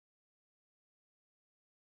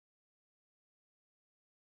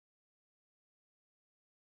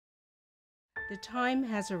The time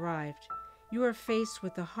has arrived. You are faced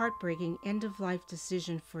with the heartbreaking end-of-life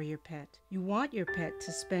decision for your pet. You want your pet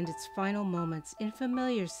to spend its final moments in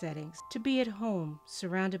familiar settings, to be at home,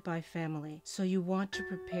 surrounded by family. So you want to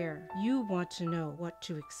prepare. You want to know what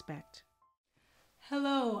to expect.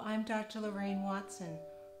 Hello, I'm Dr. Lorraine Watson,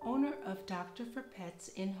 owner of Doctor for Pets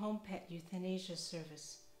in-home pet euthanasia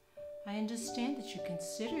service. I understand that you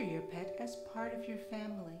consider your pet as part of your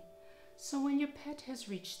family. So when your pet has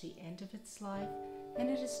reached the end of its life and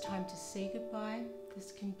it is time to say goodbye,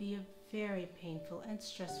 this can be a very painful and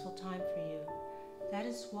stressful time for you. That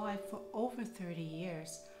is why for over 30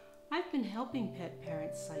 years, I've been helping pet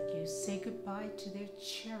parents like you say goodbye to their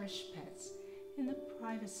cherished pets in the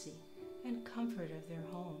privacy and comfort of their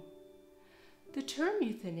home. The term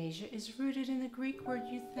euthanasia is rooted in the Greek word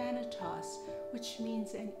euthanatos, which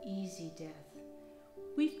means an easy death.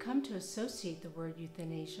 We've come to associate the word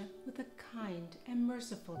euthanasia with a kind and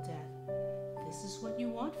merciful death. This is what you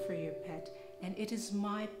want for your pet, and it is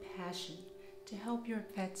my passion to help your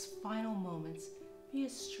pet's final moments be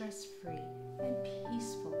as stress-free and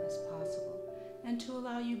peaceful as possible, and to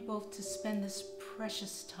allow you both to spend this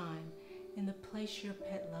precious time in the place your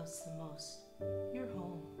pet loves the most, your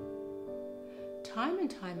home. Time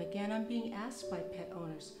and time again, I'm being asked by pet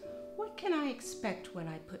owners, what can I expect when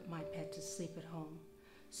I put my pet to sleep at home?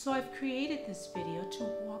 So I've created this video to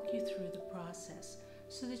walk you through the process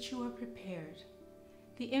so that you are prepared.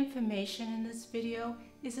 The information in this video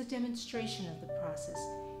is a demonstration of the process.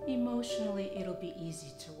 Emotionally, it'll be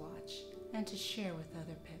easy to watch and to share with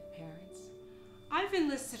other pet parents. I've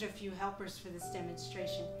enlisted a few helpers for this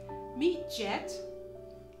demonstration. Meet Jet.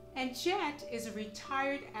 And Jet is a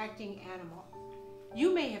retired acting animal.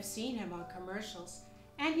 You may have seen him on commercials,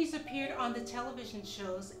 and he's appeared on the television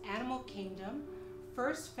shows Animal Kingdom,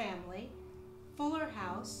 First Family, Fuller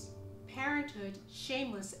House, Parenthood,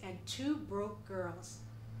 Shameless, and Two Broke Girls.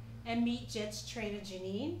 And meet Jet's trainer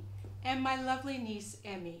Janine and my lovely niece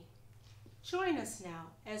Emmy. Join us now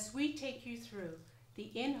as we take you through the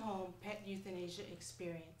in-home pet euthanasia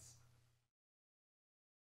experience.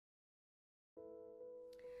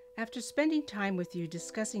 After spending time with you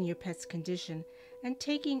discussing your pet's condition and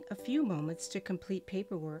taking a few moments to complete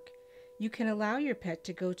paperwork, you can allow your pet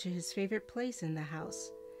to go to his favorite place in the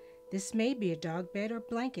house. This may be a dog bed or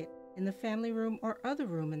blanket in the family room or other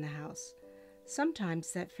room in the house.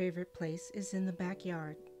 Sometimes that favorite place is in the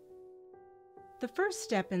backyard. The first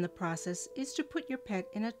step in the process is to put your pet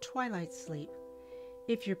in a twilight sleep.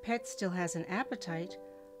 If your pet still has an appetite,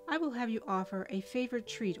 I will have you offer a favorite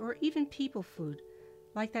treat or even people food,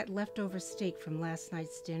 like that leftover steak from last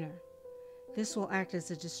night's dinner. This will act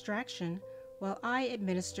as a distraction while I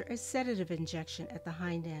administer a sedative injection at the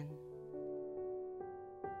hind end.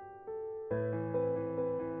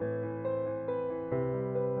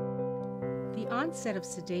 The onset of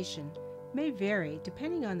sedation may vary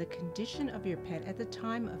depending on the condition of your pet at the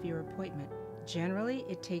time of your appointment. Generally,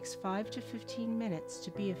 it takes 5 to 15 minutes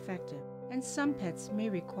to be effective, and some pets may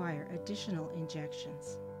require additional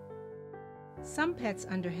injections. Some pets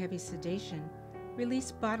under heavy sedation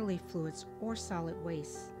release bodily fluids or solid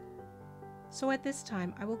waste. So at this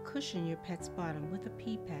time, I will cushion your pet's bottom with a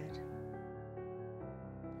pee pad.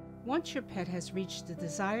 Once your pet has reached the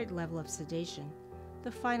desired level of sedation,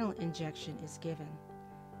 the final injection is given.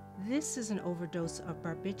 This is an overdose of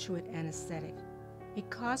barbiturate anesthetic. It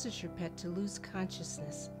causes your pet to lose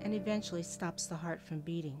consciousness and eventually stops the heart from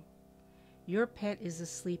beating. Your pet is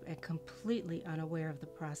asleep and completely unaware of the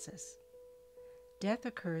process. Death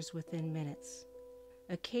occurs within minutes.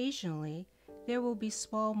 Occasionally, there will be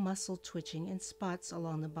small muscle twitching in spots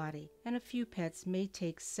along the body, and a few pets may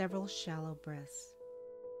take several shallow breaths.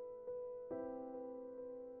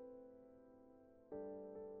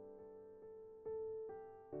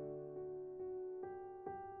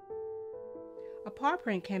 A paw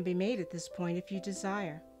print can be made at this point if you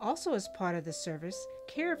desire. Also, as part of the service,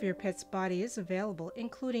 care of your pet's body is available,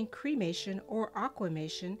 including cremation or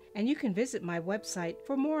aquamation, and you can visit my website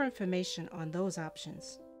for more information on those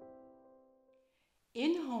options.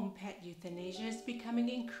 In-home pet euthanasia is becoming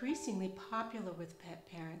increasingly popular with pet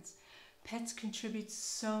parents. Pets contribute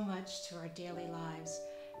so much to our daily lives,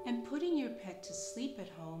 and putting your pet to sleep at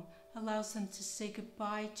home allows them to say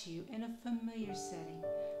goodbye to you in a familiar setting,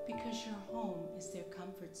 because your home is their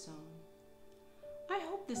comfort zone. I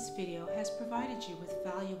hope this video has provided you with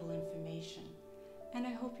valuable information, and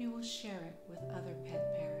I hope you will share it with other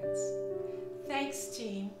pet parents. Thanks,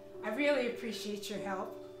 team. I really appreciate your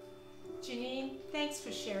help. Janine, thanks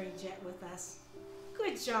for sharing Jet with us.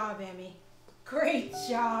 Good job, Emmy. Great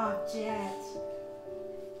job, Jet.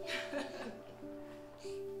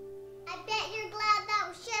 I bet you're glad that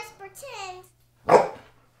was just pretend.